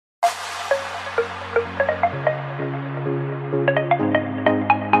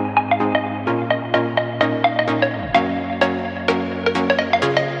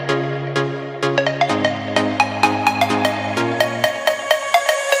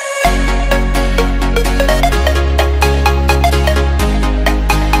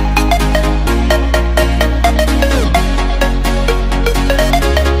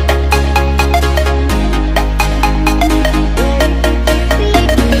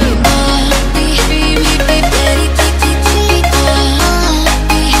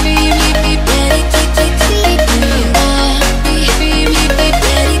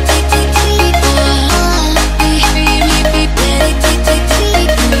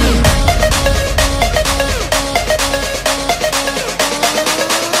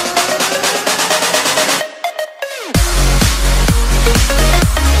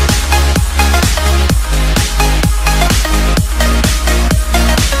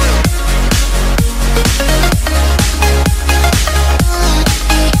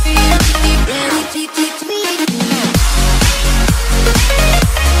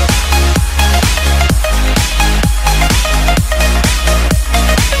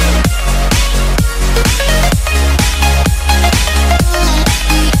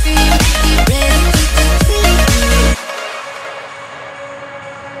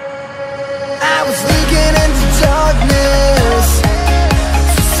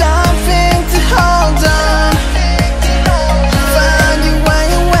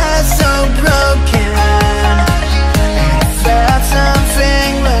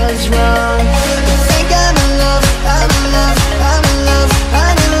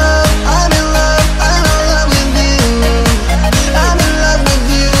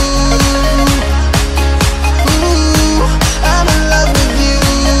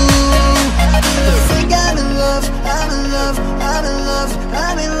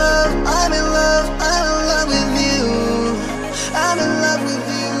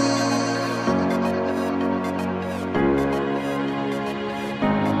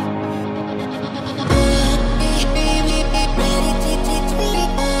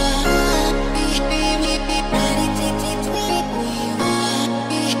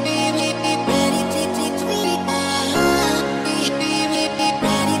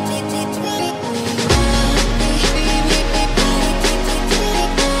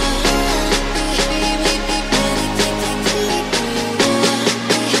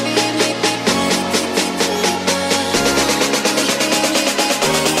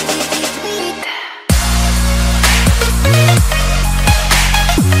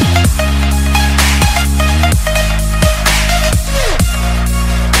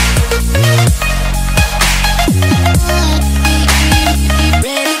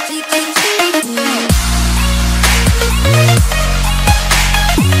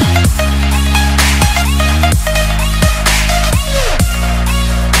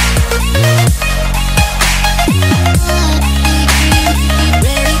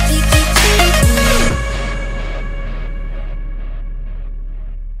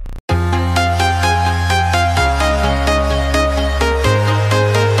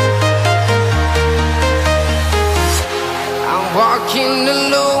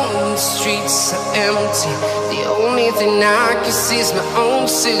I can see my own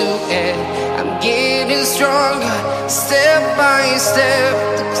silhouette. I'm getting stronger, step by step.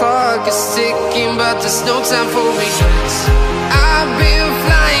 The clock is ticking, but there's no time for regrets. I've been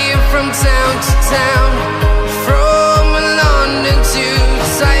flying from town to town, from London to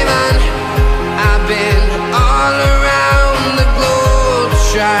Taiwan. I've been all around the globe,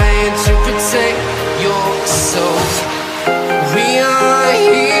 trying to protect your soul. We are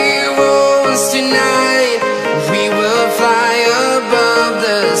heroes tonight. We will fly above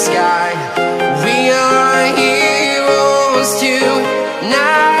the sky.